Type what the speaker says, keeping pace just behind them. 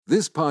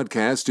This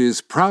podcast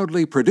is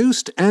proudly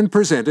produced and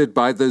presented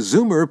by the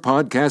Zoomer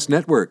Podcast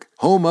Network,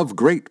 home of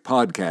great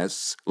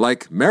podcasts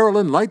like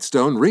Marilyn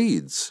Lightstone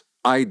Reads,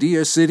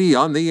 Idea City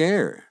on the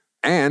Air,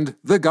 and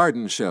The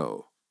Garden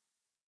Show.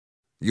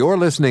 You're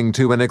listening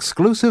to an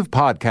exclusive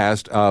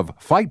podcast of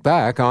Fight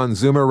Back on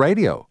Zoomer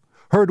Radio,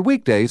 heard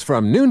weekdays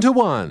from noon to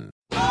 1.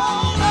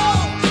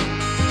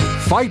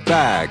 Fight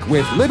Back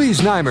with Libby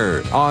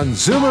Znaimer on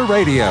Zoomer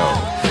Radio.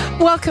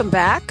 Welcome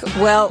back.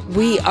 Well,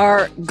 we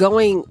are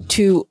going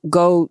to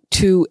go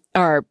to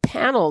our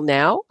panel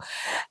now.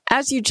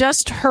 As you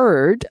just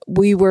heard,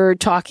 we were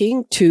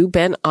talking to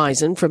Ben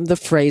Eisen from the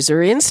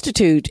Fraser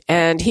Institute,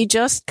 and he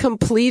just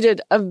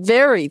completed a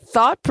very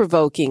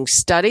thought-provoking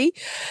study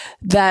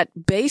that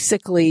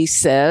basically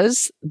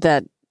says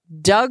that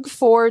Doug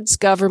Ford's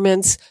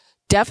government's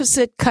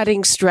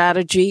deficit-cutting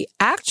strategy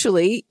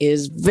actually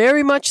is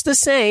very much the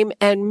same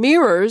and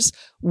mirrors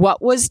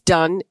what was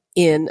done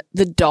in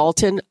the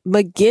Dalton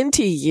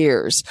McGuinty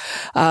years.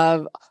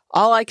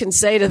 All I can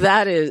say to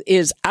that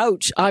is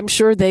ouch. I'm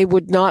sure they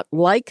would not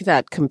like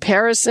that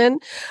comparison.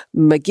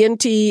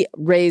 McGuinty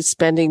raised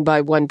spending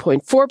by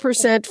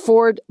 1.4%,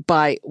 Ford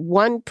by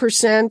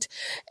 1%.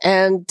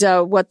 And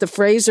what the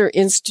Fraser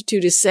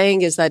Institute is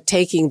saying is that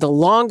taking the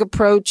long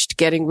approach to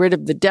getting rid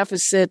of the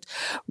deficit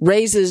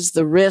raises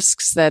the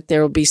risks that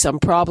there will be some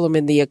problem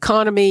in the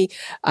economy,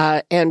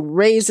 and will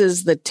raise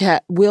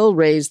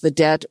the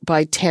debt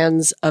by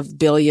tens of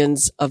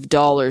billions of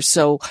dollars.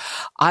 So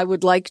I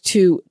would like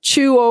to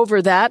chew over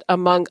that,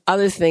 among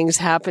other things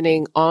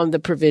happening on the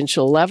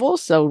provincial level.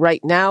 So right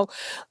now,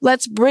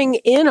 let's bring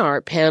in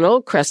our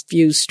panel,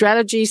 Crestview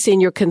Strategy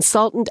Senior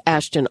Consultant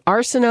Ashton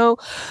Arsenault,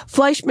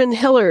 Fleischman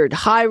Hillard,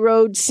 High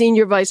Road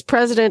Senior Vice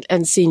President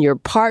and Senior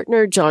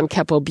Partner John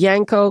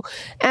Capobianco,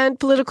 and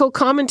political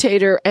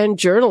commentator and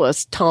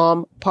journalist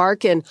Tom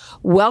Parkin.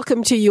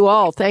 Welcome to you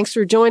all. Thanks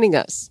for joining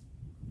us.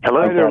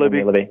 Hello there,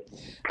 Libby.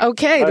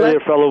 Okay. Hi there,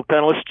 fellow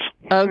panelists.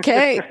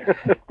 Okay.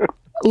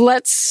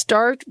 Let's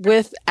start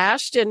with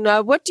Ashton.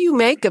 What do you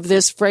make of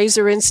this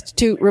Fraser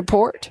Institute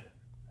report?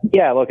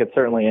 Yeah, look, it's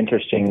certainly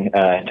interesting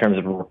in terms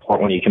of a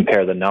report when you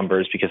compare the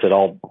numbers, because it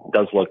all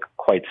does look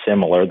quite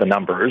similar, the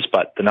numbers,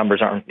 but the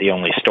numbers aren't the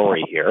only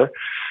story here.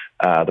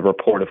 The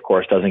report, of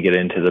course, doesn't get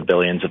into the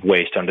billions of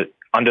waste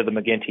under the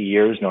McGuinty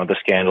years, nor the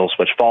scandals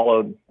which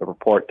followed. The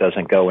report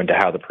doesn't go into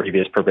how the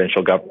previous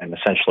provincial government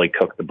essentially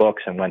cooked the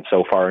books and went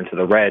so far into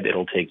the red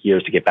it'll take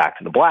years to get back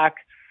to the black.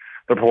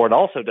 The report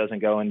also doesn't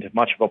go into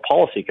much of a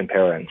policy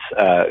comparison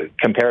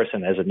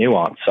as a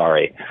nuance,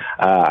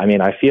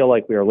 I feel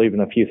like we are leaving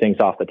a few things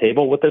off the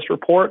table with this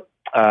report.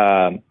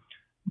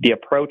 The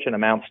approach and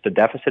amounts to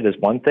deficit is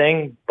one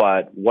thing,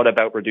 but what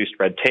about reduced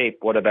red tape?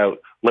 What about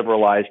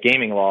liberalized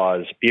gaming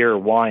laws, beer,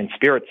 wine,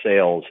 spirit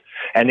sales,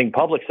 ending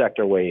public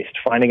sector waste,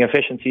 finding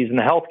efficiencies in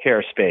the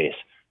healthcare space,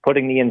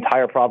 putting the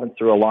entire province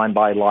through a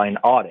line-by-line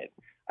audit?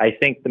 I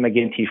think the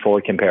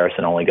McGuinty-Ford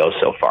comparison only goes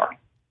so far.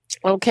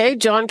 Okay,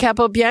 John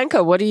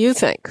Capobianco, what do you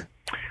think?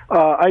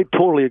 I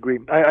totally agree.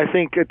 I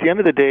think at the end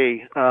of the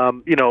day,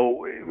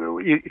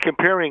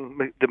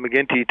 comparing the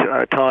McGuinty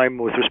time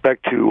with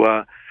respect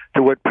to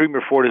what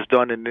Premier Ford has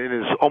done in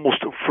his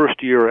almost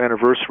first-year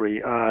anniversary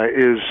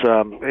is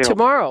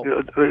tomorrow.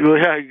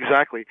 Yeah,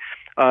 exactly.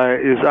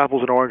 Is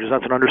apples and oranges.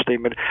 That's an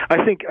understatement.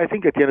 I think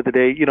at the end of the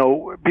day,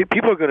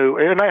 people are going to,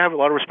 and I have a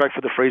lot of respect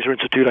for the Fraser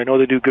Institute. I know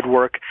they do good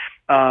work,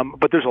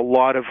 but there's a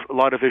lot of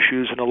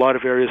issues and a lot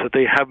of areas that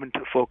they haven't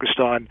focused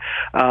on.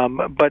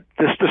 But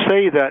just to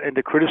say that and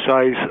to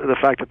criticize the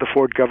fact that the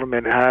Ford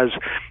government has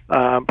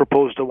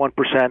proposed a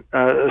 1%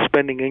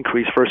 spending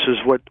increase versus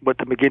what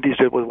the McGuinty's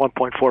did with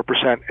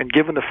 1.4%, and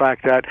given the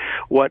fact that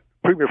what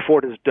Premier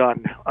Ford has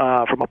done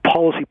from a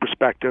policy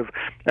perspective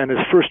and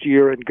his first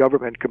year in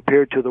government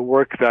compared to the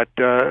work that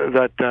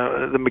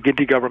the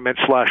McGuinty government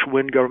 /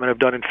 Wynne government have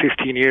done in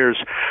 15 years,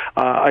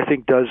 I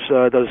think does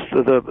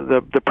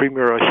the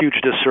Premier a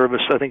huge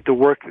disservice. I think the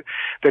work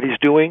that he's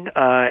doing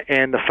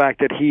and the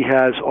fact that he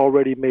has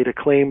already made a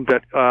claim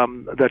that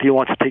he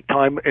wants to take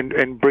time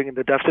and bringing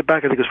the deficit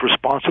back, I think is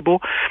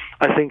responsible.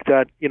 I think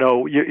that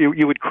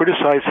you would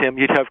criticize him.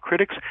 You'd have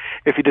critics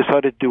if he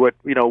decided to do it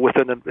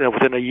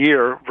within a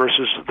year versus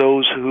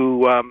those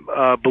who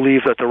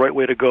believe that the right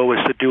way to go is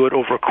to do it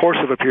over a course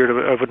of a period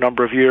of a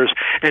number of years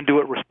and do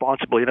it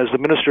responsibly. And as the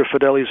Minister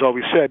Fedeli has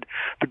always said,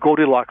 the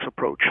Goldilocks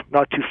approach: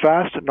 not too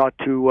fast, not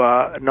too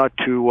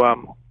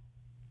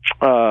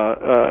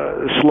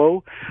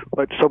slow,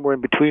 but somewhere in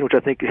between, which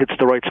I think hits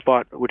the right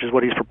spot, which is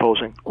what he's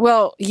proposing.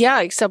 Well,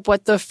 yeah, except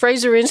what the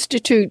Fraser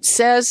Institute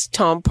says,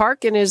 Tom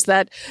Parkin, is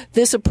that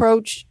this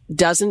approach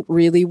doesn't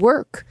really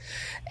work.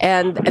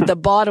 And the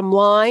bottom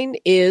line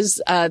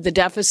is the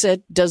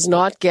deficit does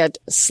not get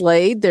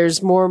slayed.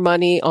 There's more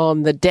money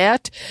on the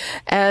debt,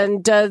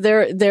 and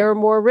there are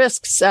more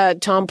risks.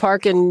 Tom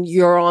Parkin,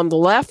 you're on the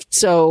left,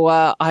 so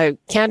I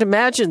can't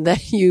imagine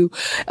that you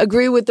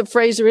agree with the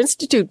Fraser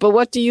Institute. But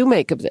what do you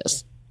make of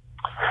this?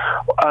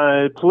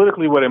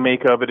 Politically, what I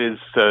make of it is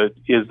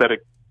that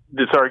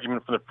this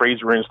argument from the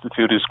Fraser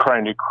Institute is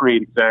trying to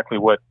create exactly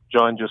what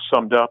John just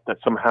summed up, that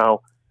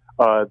somehow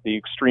the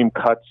extreme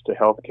cuts to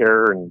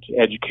healthcare and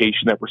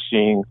education that we're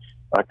seeing,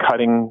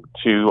 cutting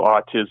to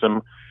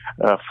autism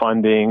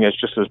funding as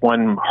just as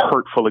one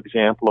hurtful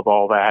example of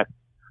all that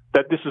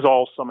this is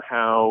all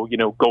somehow,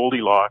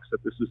 Goldilocks,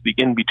 that this is the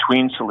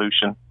in-between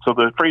solution. So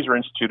the Fraser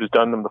Institute has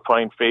done them the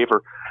fine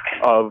favor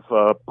of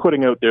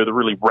putting out there the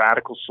really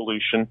radical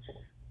solution.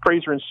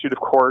 Fraser Institute, of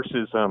course,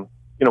 is,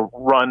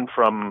 run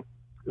from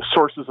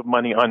sources of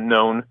money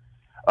unknown.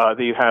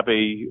 They have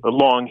a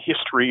long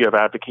history of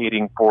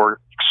advocating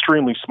for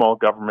extremely small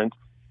government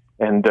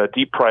and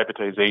deep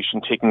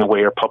privatization, taking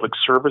away our public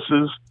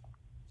services,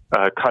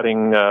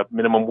 cutting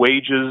minimum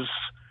wages,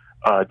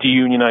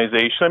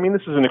 deunionization. I mean,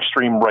 this is an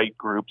extreme right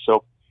group.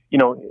 So,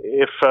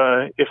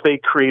 if they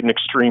create an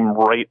extreme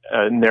right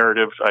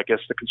narrative, I guess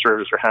the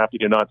Conservatives are happy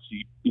to not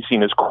be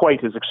seen as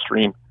quite as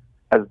extreme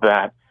as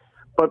that.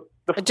 But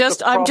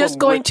I'm just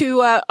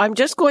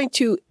going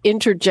to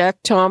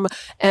interject, Tom,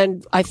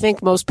 and I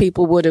think most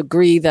people would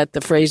agree that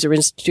the Fraser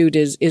Institute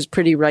is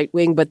pretty right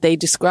wing, but they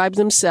describe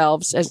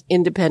themselves as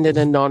independent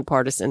and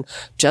nonpartisan.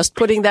 Just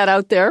putting that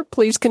out there.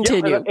 Please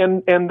continue. Yeah,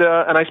 and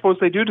I suppose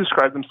they do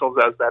describe themselves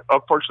as that.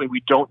 Unfortunately,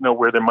 we don't know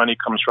where their money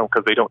comes from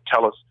because they don't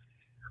tell us.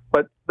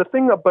 But the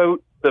thing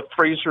about the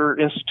Fraser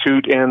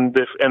Institute and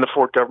the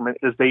Ford government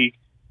is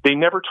they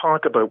never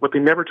talk about what they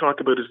never talk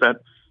about is that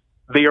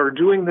they are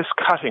doing this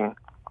cutting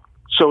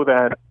so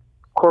that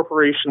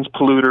corporations,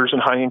 polluters,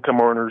 and high-income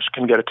earners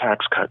can get a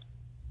tax cut.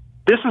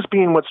 This has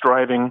been what's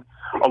driving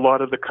a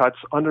lot of the cuts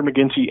under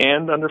McGuinty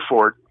and under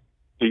Ford,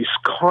 this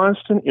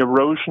constant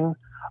erosion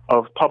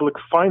of public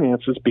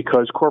finances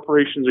because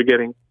corporations are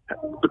getting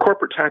the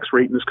corporate tax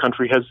rate in this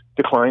country has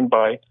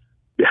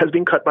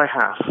been cut by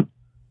half.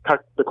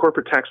 The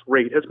corporate tax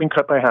rate has been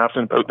cut by half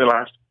in about the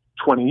last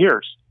 20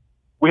 years.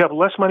 We have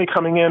less money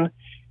coming in.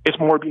 It's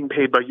more being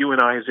paid by you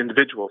and I as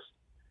individuals.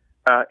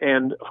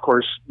 And, of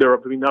course, there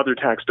have been other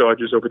tax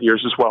dodges over the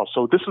years as well.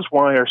 So this is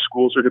why our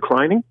schools are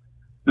declining.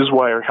 This is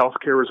why our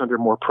healthcare is under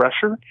more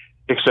pressure,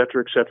 et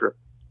cetera, et cetera.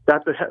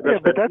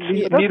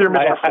 Neither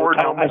Mr. Ford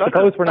nor I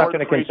suppose we're not going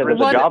to consider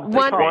the jobs.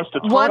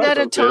 One at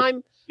a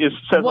time. Says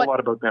a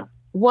lot about them.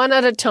 One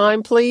at a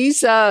time,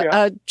 please.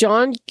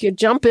 John,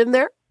 jump in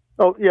there.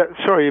 Oh, yeah,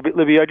 sorry,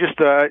 Libby. I just,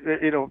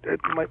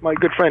 my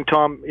good friend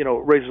Tom,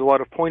 raises a lot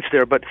of points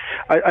there. But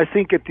I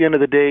think at the end of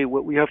the day,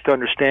 what we have to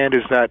understand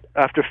is that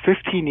after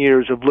 15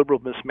 years of liberal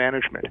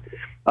mismanagement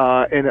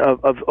and of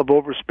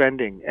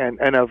overspending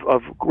and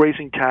of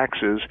raising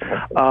taxes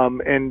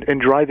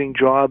and driving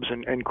jobs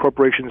and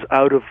corporations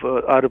out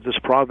of this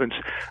province,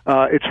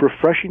 it's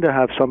refreshing to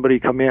have somebody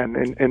come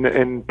in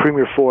and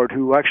Premier Ford,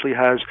 who actually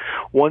has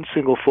one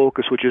single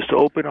focus, which is to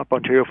open up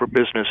Ontario for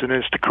business, and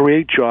it's to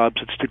create jobs.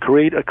 It's to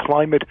create a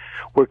climate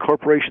where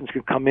corporations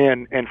can come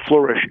in and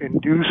flourish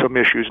and do some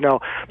issues. Now,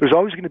 there's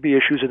always going to be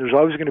issues and there's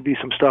always going to be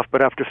some stuff,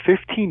 but after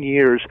 15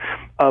 years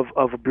of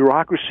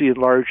bureaucracy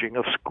enlarging,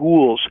 of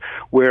schools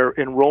where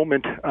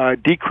enrollment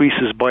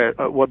decreases by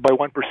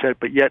 1%,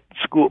 but yet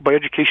by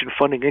education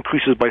funding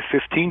increases by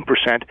 15%,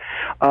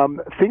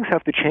 things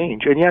have to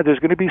change. And yeah, there's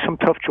going to be some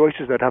tough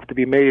choices that have to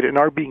be made and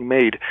are being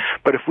made.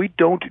 But if we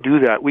don't do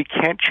that, we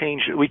can't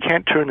change it. We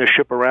can't turn the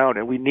ship around,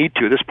 and we need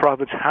to. This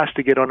province has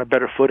to get on a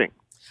better footing.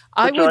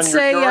 I would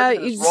say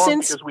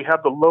because we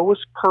have the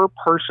lowest per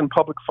person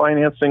public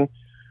financing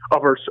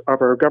of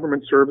our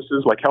government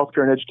services like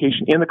healthcare and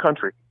education in the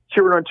country.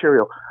 Here in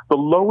Ontario, the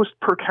lowest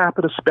per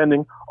capita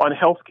spending on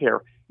healthcare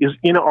is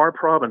in our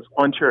province,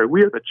 Ontario.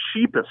 We are the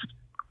cheapest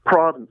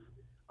province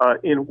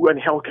in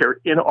healthcare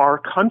in our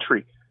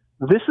country.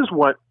 This is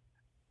what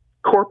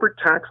corporate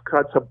tax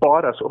cuts have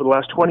bought us over the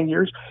last 20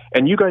 years,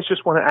 and you guys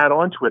just want to add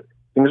on to it.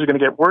 Things are going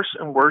to get worse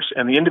and worse,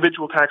 and the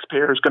individual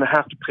taxpayer is going to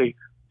have to pay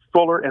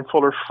fuller and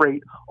fuller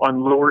freight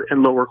on lower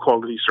and lower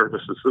quality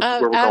services. This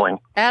is where we're going.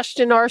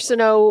 Ashton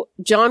Arsenault,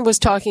 John was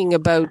talking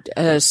about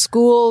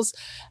schools,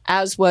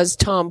 as was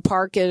Tom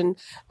Parkin.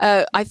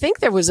 I think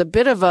there was a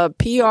bit of a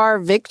PR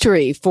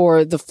victory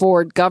for the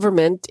Ford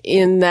government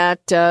in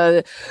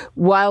that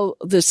while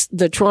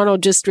the Toronto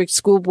District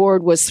School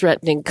Board was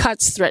threatening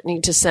cuts,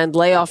 threatening to send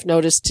layoff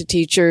notice to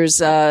teachers,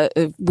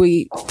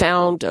 we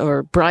found,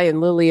 or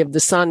Brian Lilly of The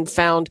Sun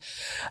found,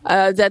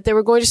 that they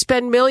were going to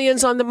spend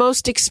millions on the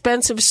most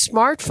expensive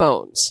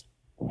smartphones.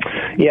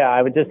 Yeah,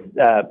 I would just,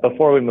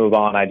 before we move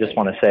on, I just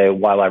want to say,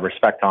 while I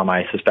respect Tom,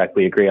 I suspect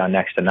we agree on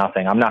next to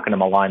nothing. I'm not going to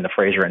malign the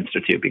Fraser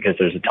Institute because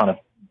there's a ton of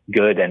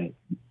good and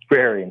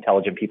very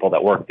intelligent people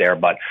that work there,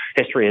 but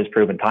history has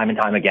proven time and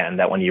time again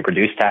that when you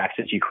reduce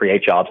taxes, you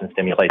create jobs and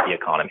stimulate the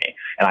economy.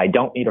 And I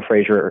don't need a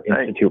Fraser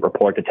Institute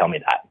report to tell me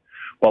that.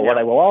 But what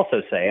I will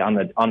also say on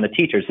the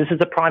teachers, this is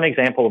a prime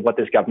example of what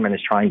this government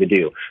is trying to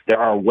do. There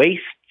are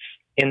wastes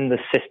in the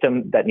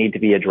system that need to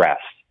be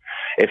addressed.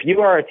 If you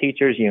are a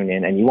teachers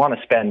union and you want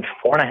to spend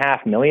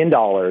 $4.5 million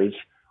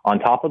on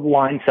top of the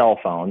line cell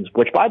phones,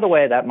 which, by the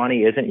way, that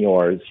money isn't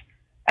yours,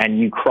 and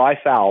you cry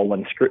foul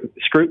when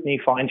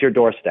scrutiny finds your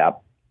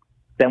doorstep,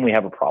 then we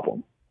have a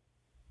problem.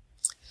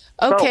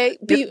 Okay.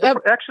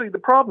 Actually,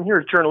 the problem here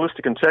is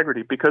journalistic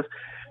integrity, because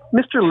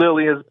Mr.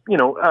 Lilly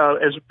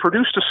has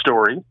produced a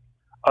story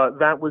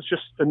that was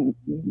just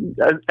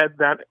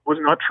that was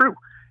not true.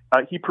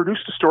 He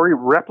produced a story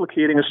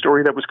replicating a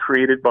story that was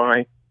created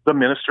by the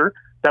minister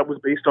that was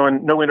based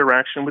on no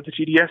interaction with the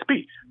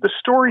TDSB. The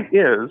story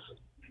is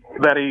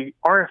that a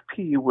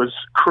RFP was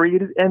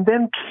created and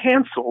then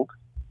canceled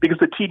because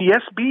the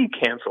TDSB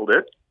canceled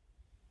it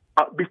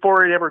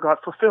before it ever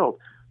got fulfilled.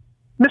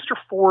 Mr.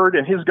 Ford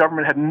and his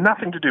government had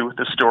nothing to do with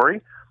this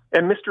story,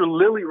 and Mr.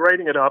 Lilly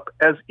writing it up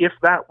as if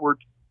that were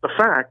the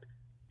fact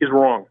is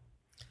wrong.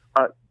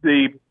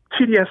 The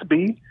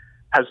TDSB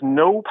has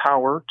no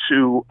power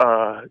to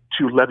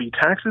levy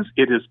taxes.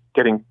 It is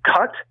getting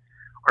cut.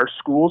 Our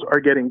schools are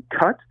getting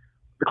cut.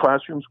 The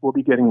classrooms will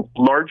be getting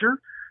larger.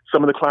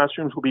 Some of the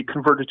classrooms will be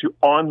converted to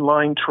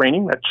online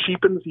training that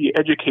cheapens the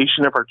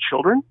education of our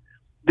children.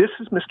 This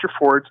is Mr.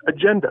 Ford's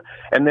agenda.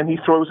 And then he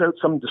throws out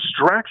some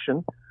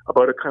distraction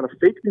about a kind of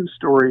fake news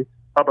story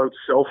about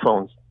cell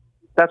phones.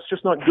 That's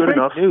just not good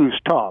enough. Fake news,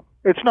 Tom.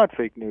 It's not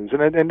fake news.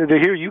 And to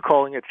hear you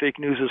calling it fake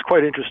news is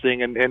quite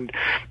interesting and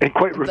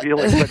quite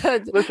revealing.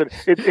 But listen,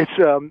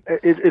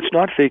 it's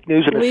not fake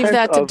news. Leave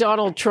that to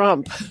Donald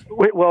Trump.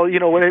 Well,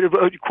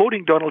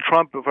 quoting Donald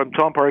Trump from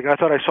Tom Parkin, I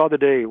thought I saw the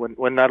day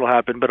when that'll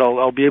happen, but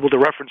I'll be able to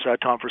reference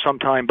that, Tom, for some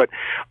time. But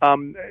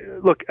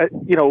look,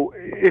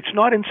 it's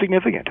not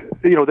insignificant.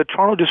 The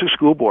Toronto District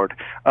School Board,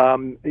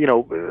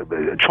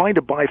 trying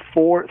to buy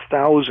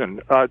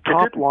 4,000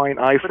 top-line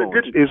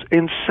iPhones is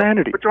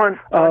insanity. But John,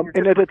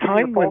 and at a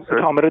time when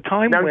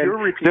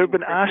they've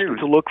been asked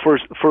to look for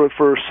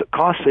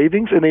cost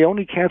savings, and they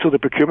only canceled the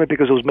procurement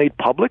because it was made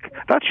public,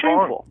 that's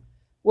shameful.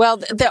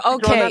 Well,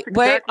 okay,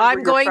 wait.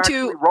 I'm going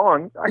to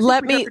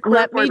let me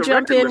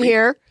jump in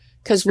here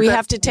because we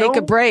have to take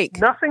a break.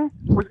 Nothing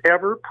was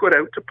ever put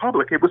out to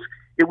public. It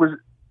was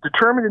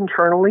determined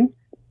internally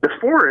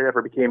before it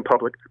ever became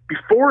public,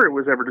 before it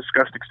was ever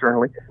discussed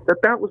externally,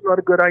 that was not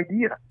a good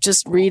idea.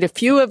 Just read a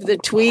few of the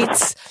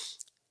tweets.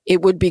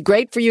 It would be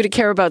great for you to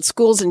care about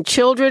schools and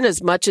children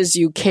as much as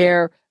you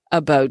care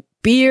about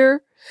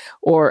beer.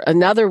 Or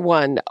another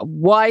one,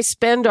 why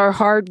spend our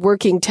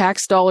hard-working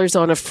tax dollars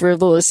on a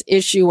frivolous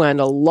issue and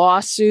a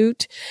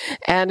lawsuit?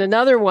 And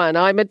another one,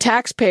 I'm a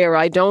taxpayer.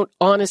 I don't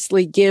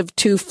honestly give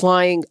two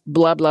flying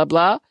blah, blah,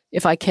 blah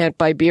if I can't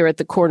buy beer at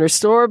the corner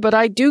store, but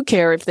I do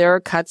care if there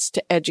are cuts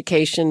to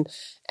education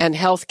and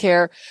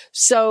healthcare.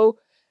 So,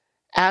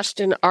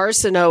 Ashton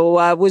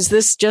Arsenault, was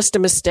this just a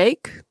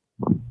mistake?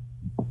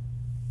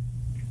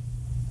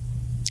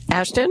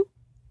 Ashton?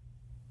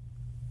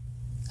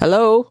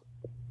 Hello?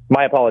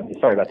 My apologies.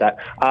 Sorry about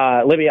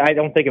that. Libby, I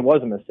don't think it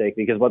was a mistake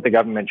because what the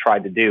government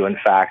tried to do, in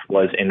fact,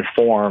 was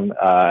inform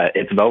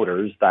its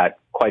voters that,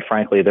 quite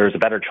frankly, there's a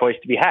better choice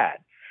to be had.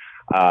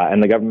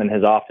 And the government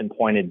has often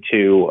pointed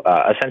to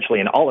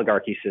essentially an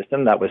oligarchy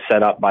system that was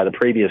set up by the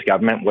previous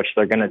government, which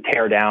they're going to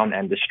tear down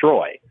and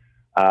destroy.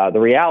 The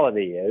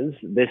reality is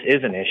this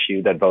is an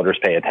issue that voters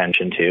pay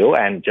attention to.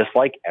 And just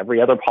like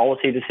every other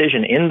policy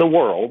decision in the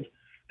world,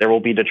 there will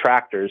be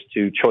detractors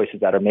to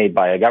choices that are made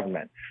by a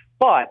government.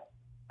 But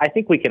I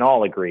think we can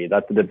all agree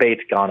that the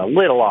debate's gone a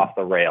little off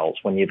the rails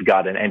when you've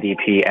got an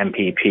NDP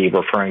MPP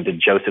referring to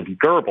Joseph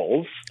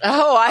Goebbels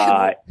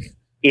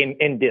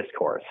in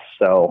discourse.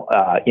 So,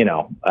 I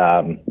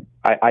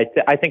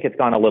think it's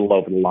gone a little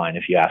over the line,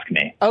 if you ask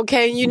me.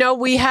 Okay,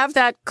 we have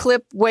that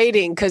clip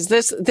waiting because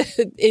this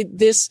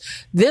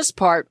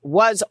part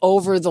was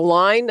over the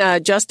line.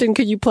 Justin,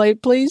 could you play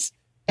it, please?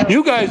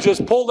 You guys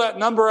just pull that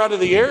number out of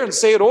the air and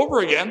say it over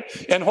again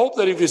and hope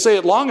that if you say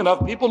it long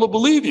enough, people will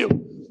believe you.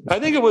 I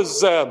think it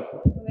was, I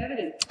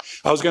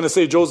was going to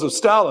say Joseph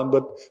Stalin,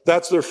 but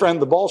that's their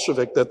friend, the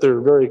Bolshevik, that they're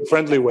very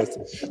friendly with.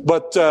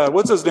 But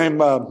what's his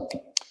name?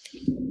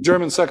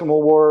 German Second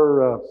World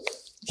War.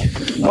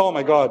 Oh,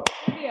 my God.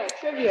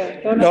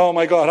 Trivia. Oh,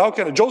 my God. How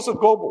can it? Joseph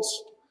Goebbels.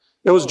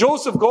 It was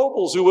Joseph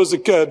Goebbels who was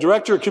the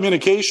director of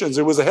communications.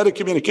 It was the head of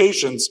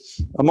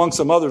communications, among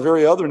some other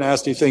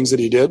nasty things that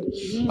he did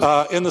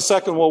in the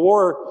Second World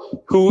War,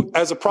 who,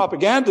 as a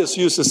propagandist,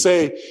 used to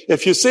say,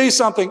 if you say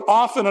something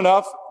often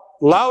enough,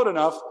 loud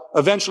enough,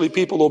 eventually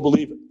people will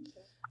believe it.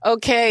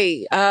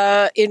 Okay,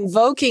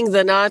 invoking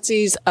the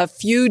Nazis a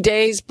few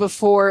days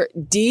before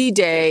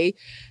D-Day,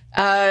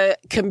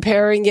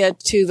 comparing it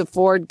to the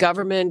Ford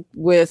government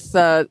with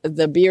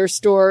the beer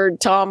store,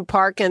 Tom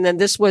Parkin, and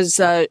this was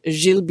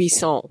Gilles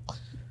Bisson.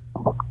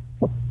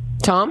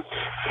 Tom?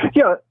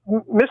 Yeah,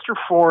 Mr.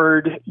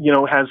 Ford,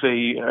 has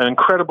an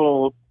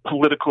incredible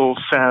political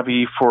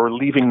savvy for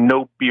leaving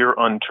no beer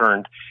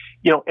unturned.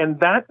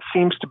 And that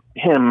seems to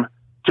him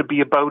to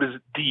be about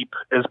as deep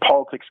as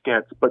politics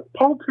gets. But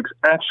politics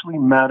actually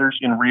matters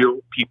in real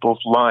people's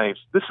lives.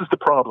 This is the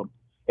problem.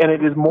 And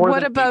it is more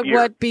What than about beer.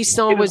 what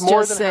Bisson was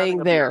just saying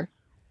there?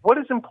 What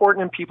is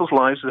important in people's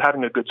lives is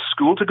having a good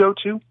school to go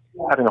to,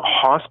 having a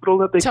hospital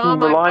that they can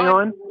rely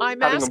on,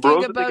 having a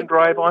road that they can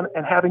drive on,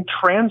 and having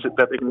transit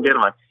that they can get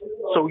on.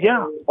 So,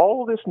 yeah,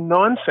 all this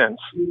nonsense,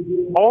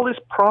 all this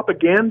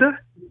propaganda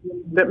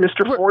that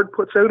Mr. Ford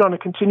puts out on a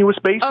continuous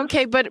basis.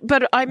 Okay, but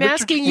I'm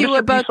asking you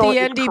about the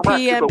NDP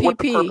MPP. What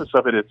the purpose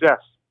of it is, yes.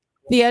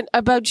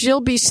 about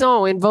Gilles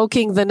Bisson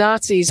invoking the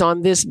Nazis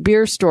on this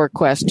beer store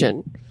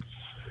question.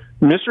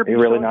 Mr.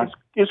 Bisson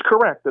is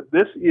correct that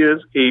this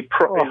is a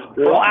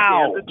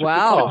propaganda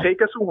to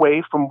take us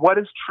away from what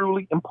is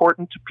truly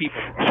important to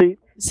people. See,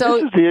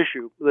 this is the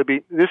issue,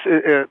 Libby.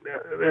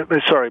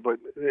 Sorry, but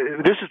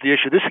this is the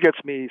issue. This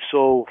gets me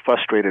so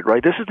frustrated,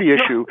 right? This is the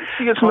issue.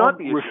 It's not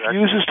the issue.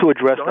 Refuses to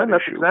address that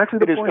issue. Exactly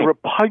the point. It is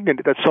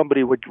repugnant that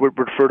somebody would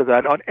refer to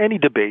that on any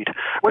debate,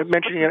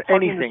 mentioning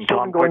anything,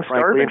 Tom, quite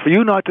frankly. And for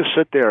you not to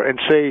sit there and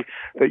say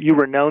that you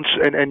renounce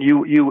and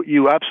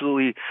you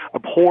absolutely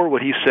abhor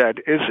what he said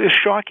is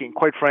shocking,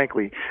 quite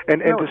frankly. And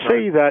to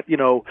say that,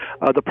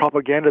 the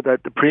propaganda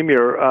that the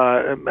Premier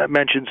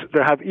mentions,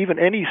 to have even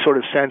any sort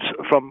of sense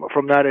from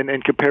that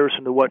in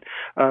comparison to what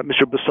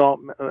Mr.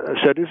 Bisson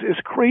said is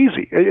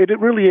crazy. It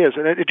really is.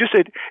 And it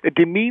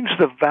demeans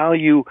the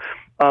value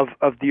of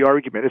the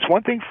argument. It's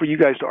one thing for you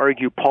guys to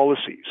argue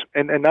policies,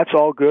 and that's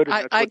all good.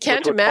 And I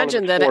can't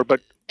imagine that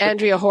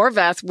Andrea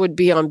Horwath would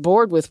be on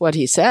board with what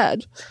he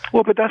said.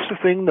 Well, but that's the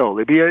thing, though,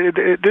 Libby.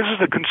 This is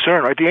the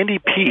concern, right? The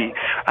NDP,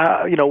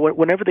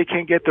 whenever they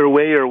can't get their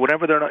way, or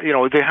whenever they're not,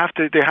 they have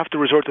to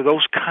resort to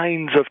those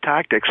kinds of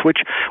tactics,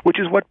 which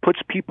is what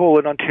puts people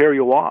in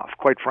Ontario off,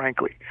 quite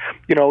frankly.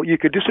 You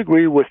could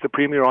disagree with the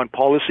Premier on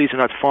policies,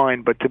 and that's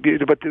fine. But to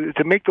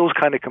make those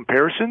kind of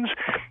comparisons,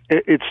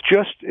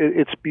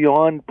 it's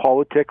beyond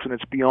politics, and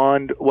it's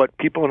beyond what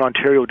people in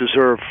Ontario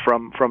deserve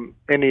from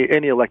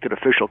any elected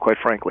official, quite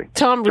frankly.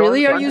 Tom,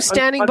 really? Are you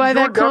standing by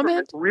that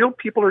comment? Real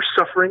people are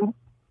suffering.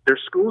 Their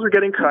schools are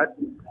getting cut.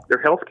 Their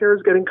health care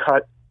is getting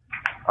cut.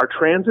 Our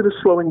transit is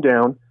slowing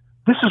down.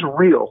 This is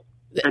real.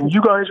 And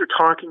you guys are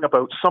talking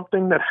about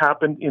something that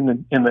happened in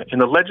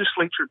the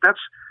legislature.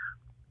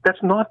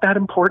 That's not that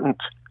important.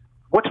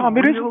 What Tom,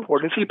 it is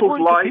important. It's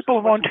people's lives, people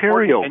of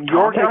Ontario, and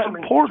your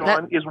government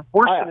is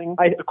worsening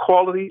the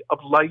quality of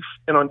life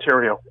in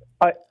Ontario.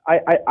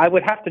 I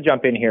would have to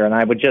jump in here, and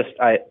I'm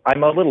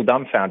a little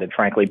dumbfounded,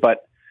 frankly,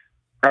 but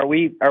are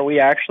we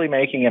actually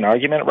making an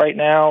argument right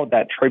now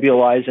that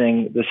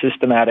trivializing the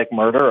systematic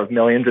murder of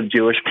millions of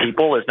Jewish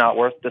people is not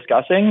worth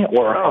discussing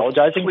or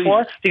apologizing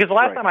for? Because the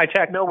last time I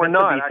checked, no, we're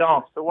not.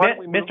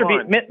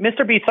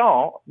 Mr.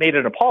 Bisson made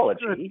an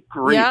apology.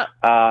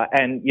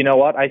 And you know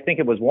what? I think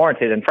it was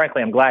warranted, and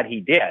frankly, I'm glad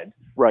he did.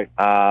 Right.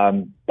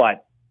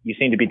 But you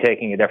seem to be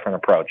taking a different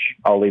approach.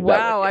 I'll leave that.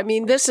 Wow, I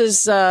mean, this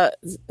is, and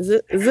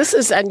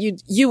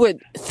you would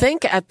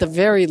think at the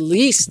very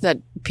least that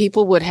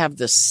people would have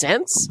the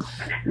sense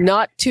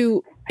not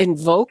to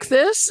invoke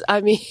this.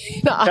 I mean,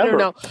 I don't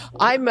know.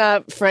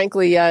 I'm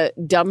frankly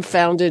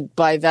dumbfounded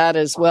by that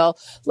as well.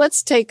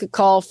 Let's take a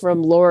call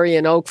from Lori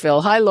in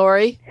Oakville. Hi,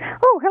 Lori.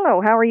 Oh,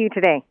 hello. How are you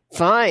today?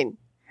 Fine.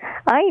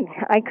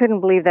 I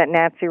couldn't believe that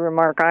Nazi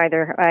remark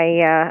either.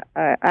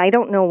 I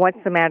don't know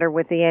what's the matter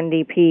with the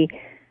NDP.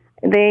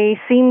 They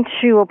seem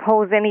to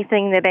oppose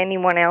anything that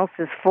anyone else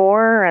is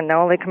for, and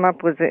all they come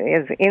up with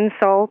is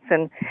insults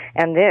and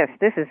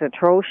this is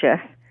atrocious.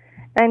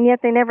 And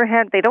yet they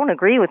don't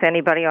agree with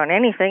anybody on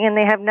anything, and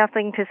they have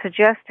nothing to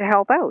suggest to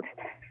help out.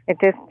 It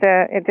just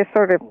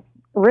sort of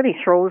really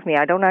throws me.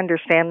 I don't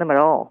understand them at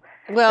all.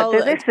 Well,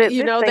 they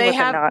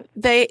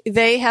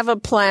have a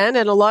plan,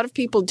 and a lot of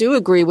people do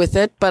agree with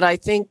it. But I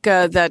think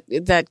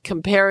that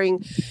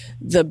comparing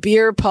the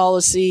beer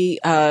policy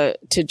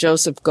to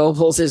Joseph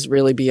Goebbels is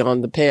really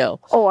beyond the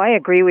pale. Oh, I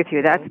agree with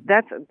you.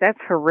 That's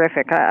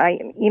horrific.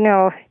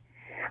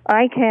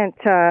 I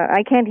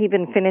can't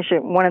even finish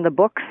one of the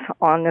books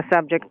on the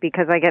subject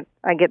because I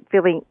get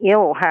feeling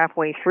ill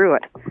halfway through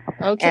it.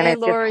 Okay, and it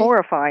Lori, just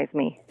horrifies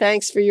me.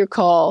 Thanks for your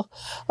call.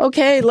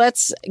 Okay,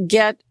 let's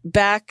get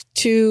back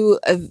to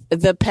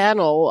the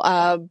panel.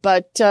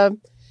 But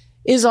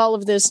is all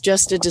of this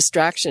just a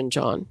distraction,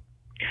 John?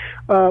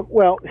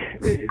 Well,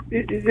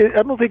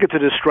 I don't think it's a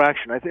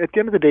distraction. At the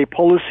end of the day,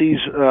 policies,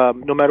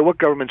 no matter what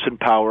government's in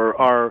power,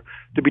 are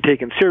to be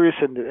taken serious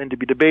and to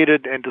be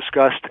debated and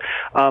discussed.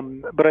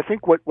 But I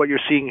think what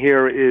you're seeing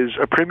here is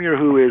a premier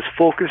who is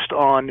focused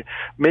on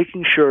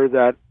making sure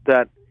that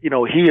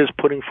he is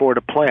putting forward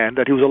a plan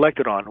that he was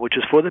elected on, which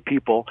is for the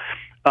people.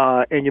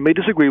 And you may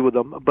disagree with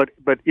him, but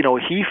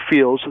he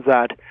feels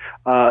that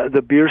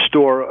the beer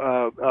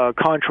store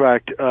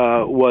contract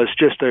was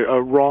just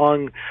a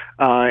wrong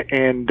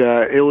and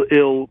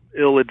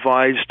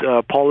ill-advised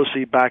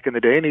policy back in the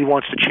day, and he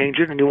wants to change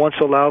it, and he wants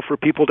to allow for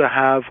people to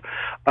have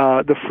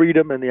the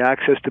freedom and the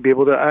access to be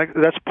able to act.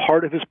 That's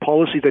part of his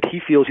policy that he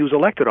feels he was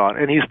elected on,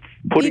 and he's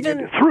putting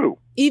it through.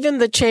 Even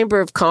the Chamber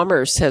of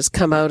Commerce has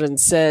come out and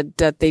said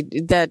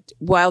that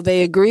while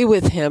they agree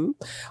with him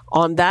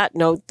on that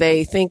note,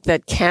 they think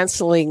that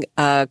canceling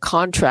a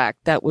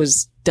contract that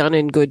was done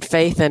in good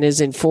faith and is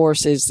in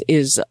force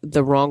is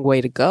the wrong way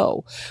to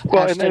go.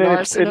 Well, and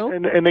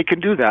they can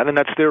do that, and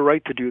that's their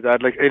right to do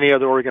that, like any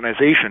other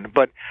organization.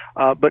 But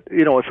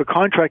if a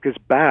contract is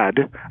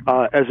bad,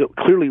 as it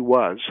clearly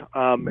was,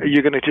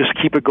 you're going to just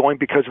keep it going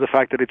because of the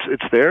fact that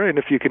it's there. And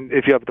if you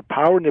have the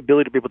power and the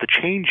ability to be able to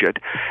change it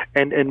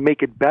and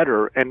make it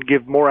better and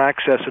give more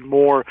access and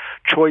more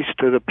choice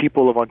to the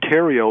people of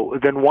Ontario,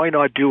 then why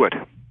not do it?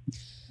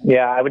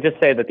 Yeah, I would just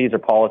say that these are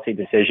policy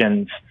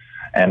decisions.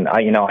 And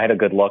I had a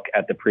good look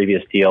at the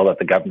previous deal that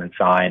the government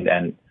signed,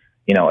 and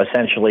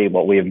essentially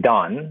what we've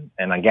done,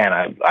 and again,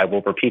 I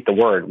will repeat the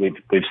word,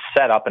 we've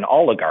set up an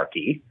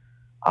oligarchy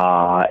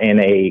in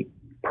a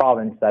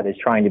province that is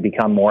trying to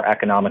become more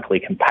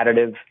economically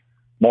competitive,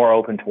 more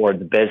open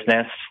towards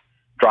business,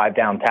 drive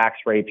down tax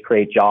rates,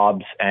 create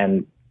jobs,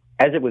 and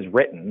as it was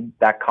written,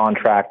 that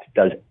contract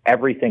does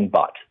everything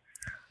but.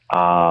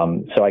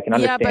 So I can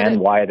understand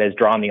why it has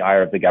drawn the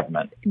ire of the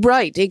government.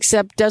 Right,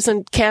 except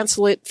doesn't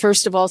cancel it,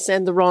 first of all,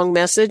 send the wrong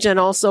message, and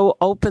also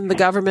open the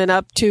government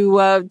up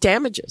to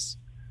damages.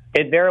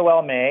 It very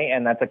well may,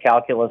 and that's a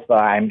calculus that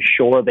I'm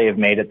sure they've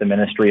made at the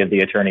Ministry of the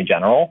Attorney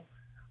General.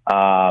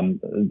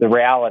 The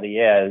reality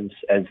is,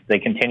 as they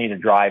continue to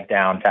drive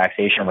down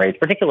taxation rates,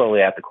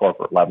 particularly at the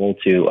corporate level,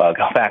 to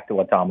go back to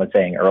what Tom was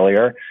saying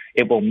earlier,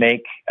 it will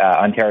make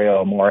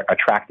Ontario a more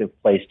attractive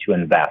place to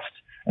invest.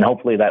 And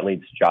hopefully that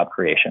leads to job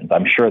creations.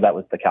 I'm sure that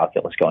was the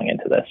calculus going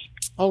into this.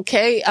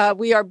 Okay.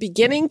 We are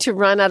beginning to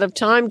run out of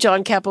time.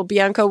 John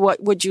Capobianco,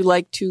 what would you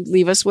like to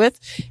leave us with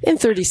in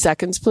 30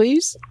 seconds,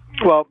 please?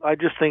 Well, I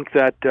just think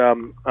that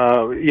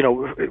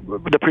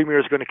the Premier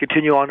is going to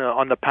continue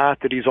on the path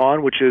that he's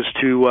on, which is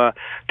to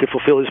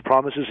fulfill his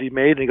promises he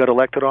made and he got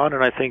elected on,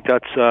 and I think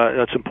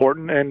that's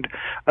important. And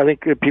I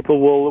think people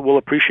will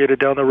appreciate it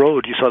down the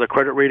road. You saw the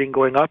credit rating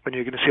going up, and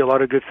you're going to see a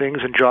lot of good things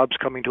and jobs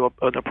coming to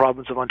the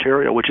province of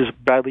Ontario, which is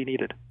badly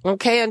needed.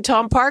 Okay, and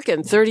Tom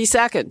Parkin, 30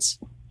 seconds.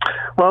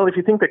 Well, if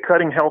you think that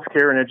cutting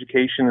healthcare and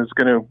education is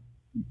going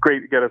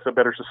to get us a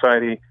better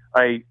society,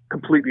 I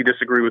completely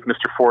disagree with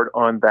Mr. Ford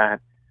on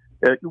that.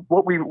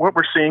 What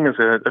we're seeing is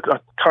a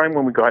time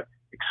when we got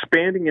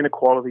expanding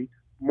inequality,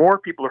 more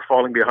people are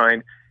falling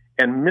behind,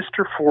 and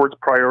Mr. Ford's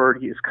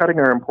priority is cutting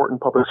our important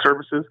public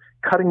services,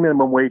 cutting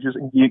minimum wages,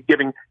 and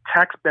giving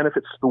tax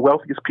benefits to the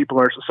wealthiest people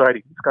in our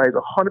society. This guy is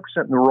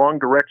 100% in the wrong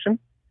direction,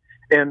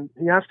 and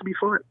he has to be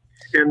fought.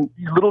 And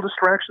these little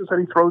distractions that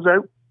he throws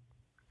out,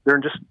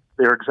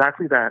 they're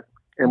exactly that.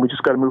 And we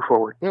just got to move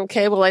forward.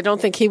 Okay, well, I don't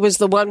think he was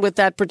the one with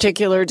that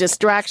particular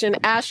distraction.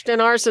 Ashton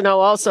Arsenault,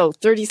 also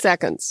 30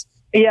 seconds.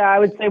 Yeah, I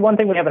would say one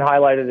thing we haven't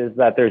highlighted is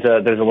that there's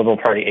a Liberal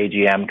Party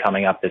AGM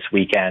coming up this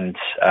weekend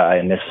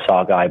in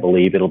Mississauga, I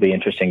believe. It'll be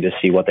interesting to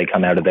see what they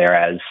come out of there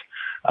as.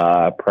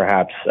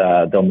 Perhaps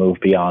they'll move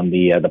beyond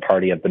the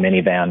party of the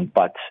minivan.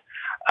 But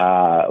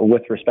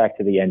with respect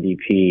to the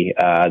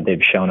NDP,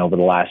 they've shown over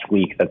the last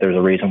week that there's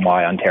a reason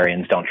why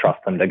Ontarians don't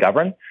trust them to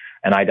govern.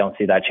 And I don't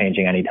see that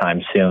changing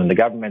anytime soon. The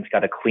government's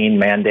got a clean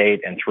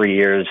mandate and 3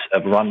 years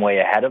of runway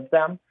ahead of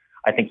them.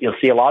 I think you'll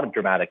see a lot of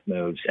dramatic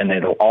moves, and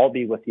it'll all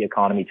be with the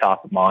economy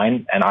top of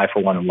mind. And I,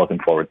 for one, am looking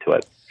forward to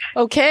it.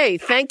 Okay.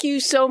 Thank you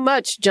so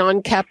much,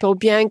 John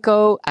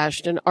Capobianco,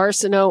 Ashton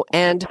Arsenault,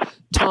 and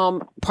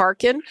Tom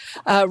Parkin.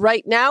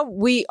 Right now,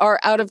 we are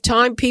out of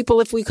time. People,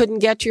 if we couldn't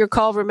get to your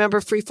call, remember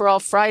Free for All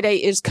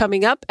Friday is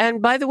coming up.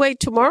 And by the way,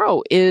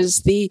 tomorrow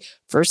is the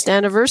first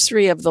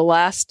anniversary of the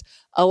last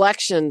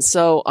election.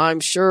 So I'm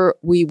sure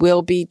we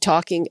will be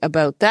talking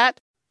about that.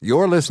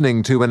 You're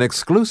listening to an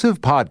exclusive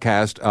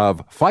podcast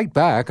of Fight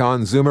Back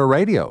on Zoomer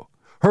Radio.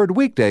 Heard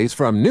weekdays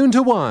from noon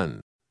to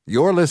 1.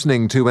 You're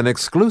listening to an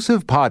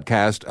exclusive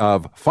podcast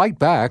of Fight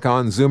Back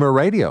on Zoomer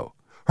Radio.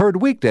 Heard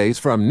weekdays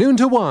from noon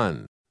to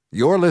 1.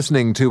 You're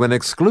listening to an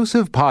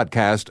exclusive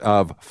podcast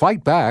of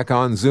Fight Back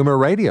on Zoomer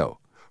Radio.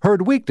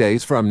 Heard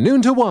weekdays from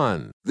noon to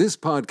 1. This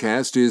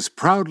podcast is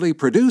proudly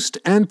produced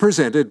and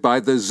presented by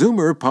the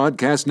Zoomer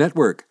Podcast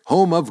Network,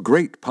 home of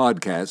great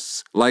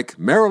podcasts like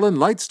Marilyn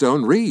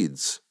Lightstone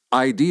Reads,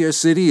 Idea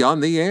City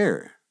on the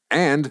Air,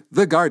 and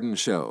The Garden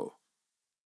Show.